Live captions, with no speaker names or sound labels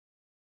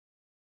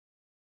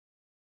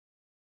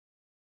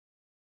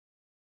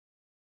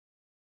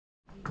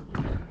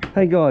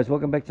Hey guys,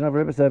 welcome back to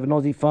another episode of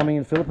Aussie Farming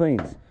in the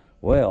Philippines.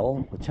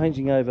 Well, we're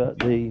changing over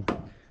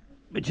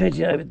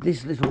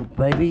this little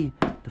baby,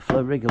 the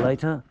flow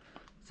regulator.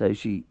 So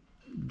she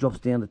drops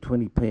down to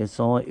 20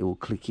 psi, it will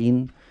click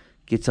in,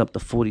 gets up to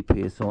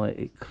 40 psi,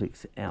 it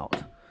clicks out.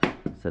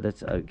 So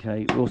that's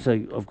okay.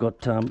 Also, I've got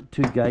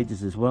two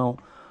gauges as well.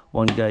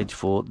 One gauge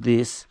for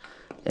this,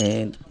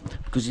 and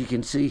because you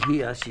can see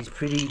here, she's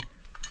pretty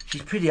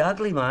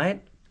ugly, mate.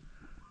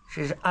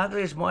 She's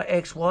ugly as my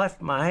ex-wife,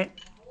 mate.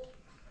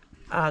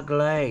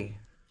 Ugly.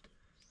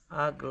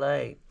 Now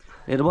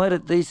the way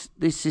that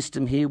this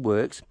system here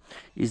works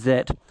is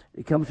that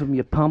it comes from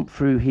your pump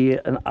through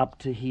here and up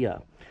to here.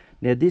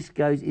 Now this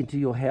goes into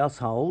your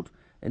household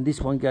and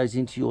this one goes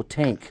into your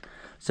tank.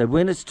 So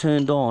when it's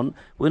turned on,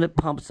 when it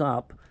pumps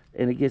up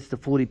and it gets to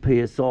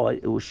 40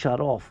 psi, it will shut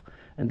off,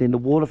 and then the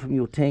water from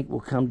your tank will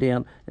come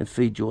down and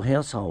feed your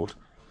household.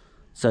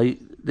 So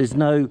there's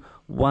no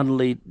one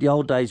lead. The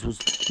old days was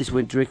this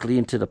went directly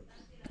into the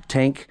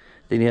tank,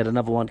 then you had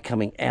another one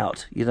coming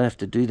out. You don't have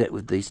to do that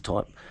with these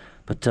type,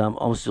 but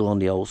I'm still on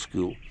the old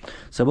school.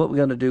 So what we're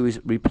going to do is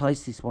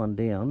replace this one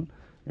down,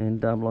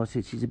 and like I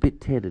said, she's a bit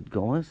tethered,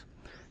 guys.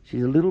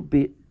 She's a little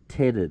bit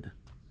tethered.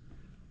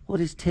 What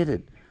is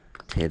tethered?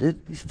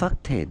 Tethered is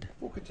fucked-ted.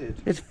 Fucketed.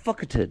 It's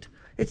fucketed.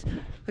 It's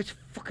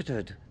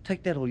fucketed.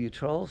 Take that, all you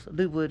trolls. A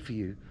new word for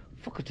you.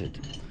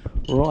 Fucketed.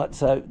 Right,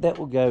 so that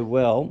will go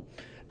well.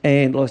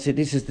 And like I said,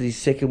 this is the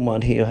second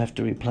one here I have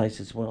to replace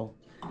as well.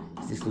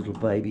 It's this little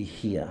baby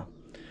here.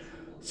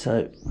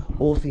 So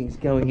all things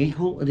going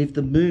equal, and if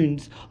the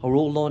moons are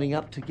all lining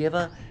up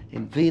together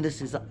and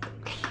Venus is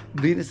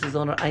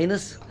on her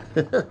anus,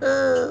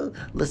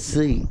 let's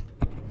see.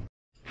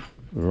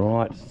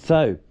 Right,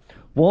 so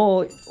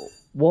while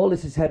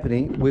this is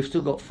happening, we've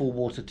still got full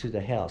water to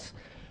the house.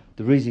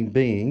 The reason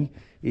being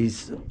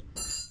is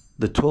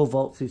the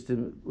 12-volt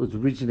system was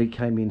originally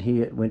came in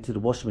here, it went to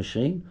the washing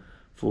machine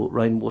for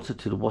rainwater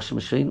to the washing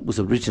machine. It was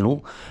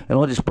original, and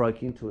I just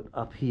broke into it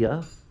up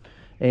here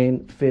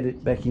and fed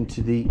it back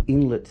into the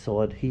inlet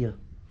side here.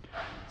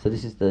 So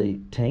this is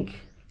the tank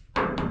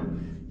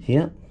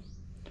here,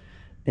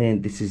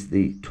 and this is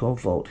the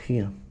 12-volt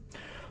here.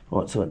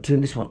 Right, so I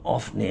turn this one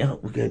off now.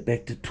 We'll go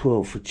back to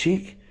 12 for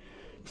check.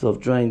 So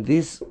I've drained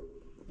this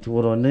to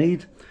what I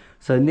need.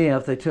 So now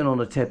if they turn on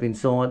the tap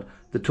inside,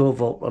 the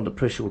 12-volt under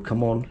pressure will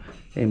come on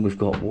and we've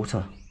got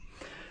water.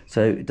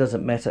 So it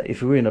doesn't matter.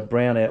 If we're in a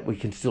brownout, we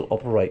can still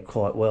operate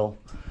quite well.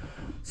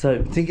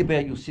 So think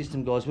about your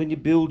system, guys. When you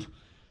build,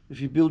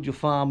 if you build your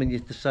farm and you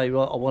have to say,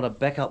 right, I want a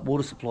backup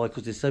water supply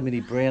because there's so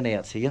many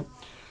brownouts here.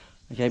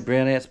 Okay,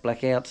 brownouts,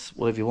 blackouts,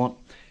 whatever you want.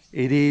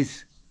 It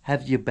is,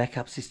 have your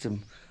backup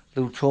system.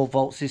 Little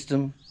 12-volt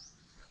system,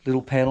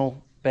 little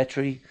panel,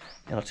 battery,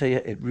 and I'll tell you,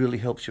 it really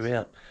helps you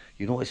out.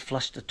 You can always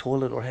flush the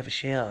toilet or have a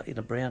shower in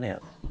a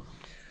brownout.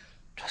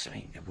 Trust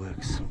me, it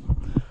works.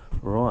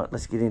 Right,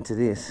 let's get into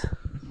this.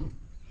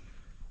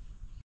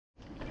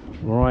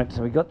 Right,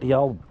 so we got the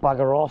old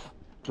bugger off.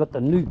 Got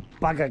the new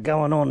bugger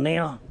going on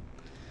now.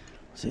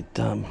 So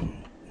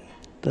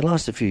they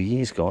last a few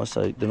years, guys,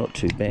 so they're not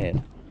too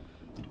bad.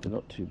 They're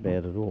not too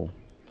bad at all.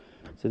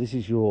 So this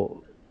is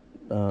your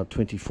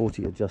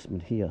 2040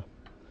 adjustment here.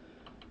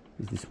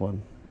 Is this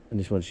one, and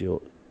this one's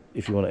your,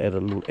 if you want to add a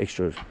little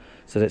extra,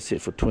 so that's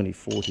set for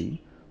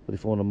 2040, but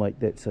if I want to make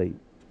that say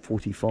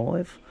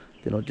 45,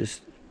 then I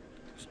just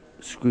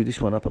screw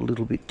this one up a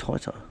little bit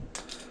tighter.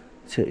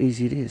 That's how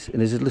easy it is.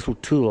 And there's a little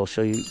tool I'll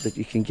show you that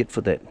you can get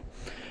for that.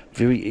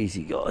 Very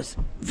easy, guys.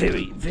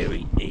 Very,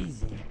 very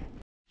easy.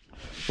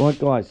 Right,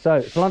 guys, so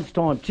it's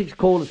lunchtime. Chicks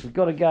called us, we've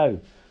got to go.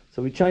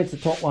 So we changed the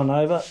top one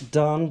over,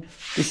 done.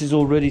 This is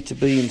all ready to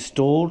be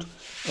installed,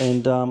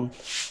 and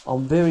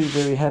I'm very,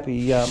 very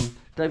happy. Dave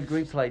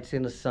Greenslade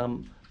sent us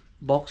some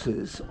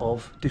boxes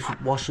of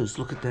different washers.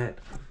 Look at that.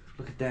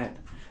 Look at that.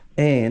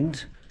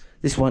 And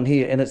this one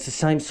here, and it's the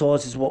same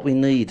size as what we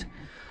need.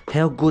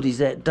 How good is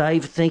that?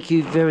 Dave, thank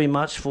you very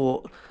much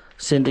for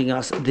sending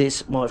us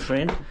this, my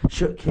friend.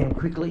 Shirt cam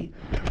quickly.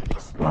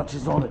 Lunch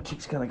is on, a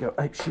chick's going to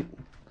go ape shit.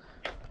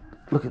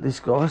 Look at this,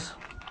 guys.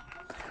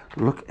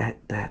 Look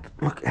at that.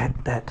 Look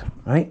at that.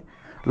 Right?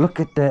 Look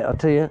at that. I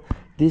tell you,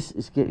 this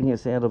is getting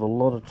us out of a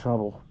lot of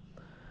trouble.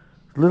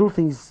 Little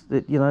things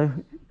that, you know,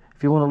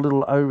 if you want a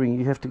little O-ring,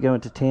 you have to go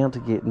into town to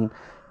get. And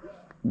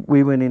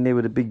we went in there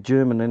with a big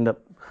German, and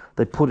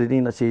they put it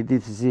in. I said,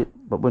 this is it.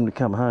 But when we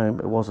come home,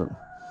 it wasn't.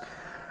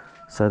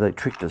 So they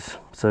tricked us.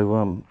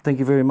 So thank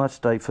you very much,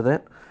 Dave, for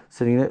that.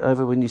 Sending that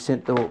over when you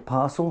sent the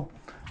parcel.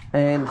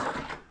 And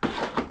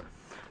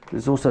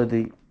there's also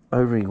the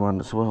O-ring one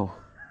as well.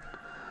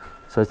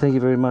 So thank you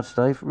very much,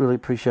 Dave. Really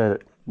appreciate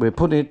it. We're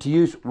putting it to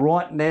use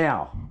right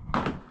now.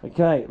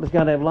 Okay, let's go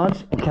and have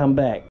lunch and come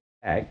back.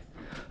 Hey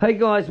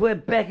guys, we're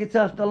back. It's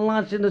after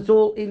lunch and it's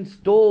all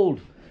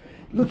installed.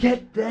 Look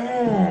at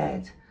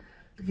that.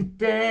 Look at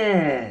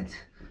that.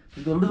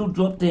 We've got a little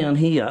drop down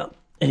here,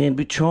 and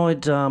we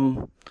tried,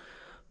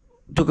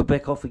 took it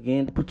back off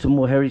again, put some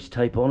more Harry's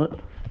tape on it,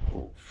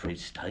 or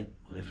Fred's tape,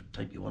 whatever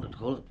tape you wanted to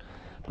call it.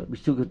 But we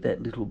still got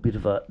that little bit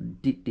of a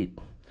dit.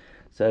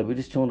 So we're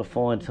just trying to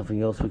find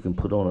something else we can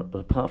put on it. But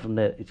apart from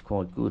that, it's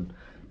quite good.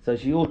 So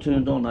she all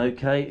turned on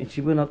okay, and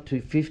she went up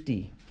to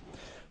 50.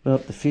 Went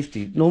up to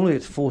 50. Normally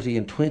it's 40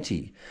 and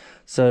 20.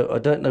 So I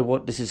don't know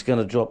what this is going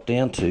to drop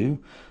down to,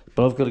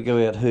 but I've got to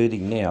go out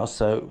herding now,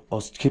 so I'll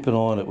keep an eye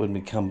on it when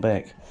we come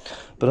back.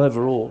 But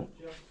overall,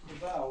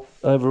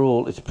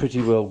 it's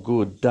pretty well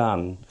good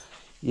done.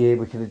 Yeah,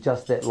 we can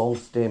adjust that long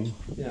stem.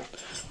 Yeah.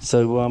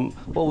 So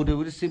what we'll do,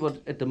 we'll just see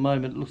what at the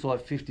moment it looks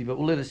like 50, but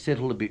we'll let it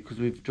settle a bit because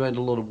we've drained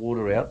a lot of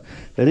water out.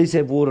 Now these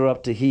have water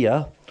up to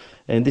here,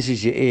 and this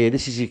is your air,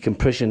 this is your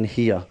compression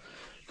here,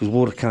 because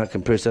water can't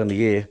compress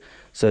only air.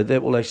 So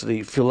that will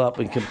actually fill up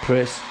and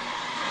compress.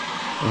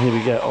 And here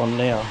we go, on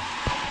now.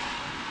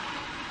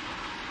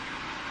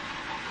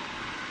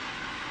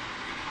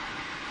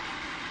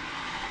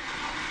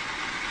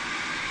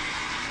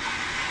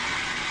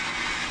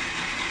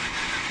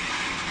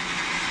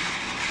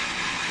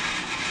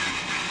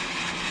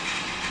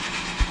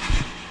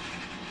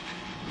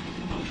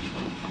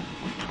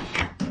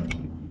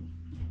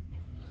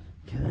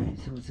 Okay,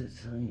 so what's that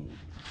saying?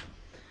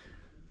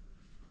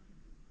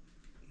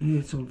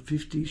 Yeah, it's on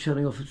 50,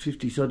 shutting off at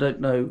 50, so I don't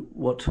know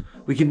what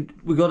we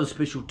got a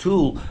special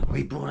tool.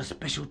 We brought a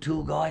special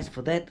tool, guys,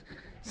 for that.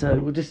 So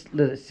we'll just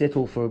let it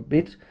settle for a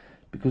bit,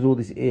 because all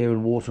this air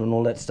and water and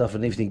all that stuff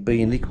and everything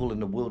being equal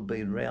and the world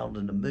being round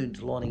and the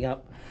moon's lining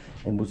up,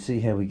 and we'll see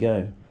how we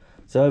go.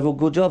 So overall,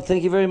 good job.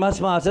 Thank you very much,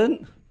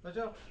 Martin. Good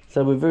job.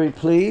 So we're very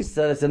pleased.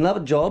 So that's another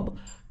job.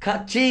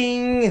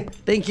 Ka-ching!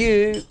 Thank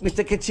you,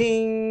 Mr.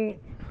 Ka-ching.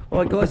 All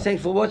right, guys,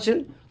 thanks for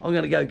watching. I'm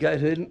going to go goat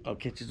herding. I'll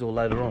catch you all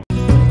later on.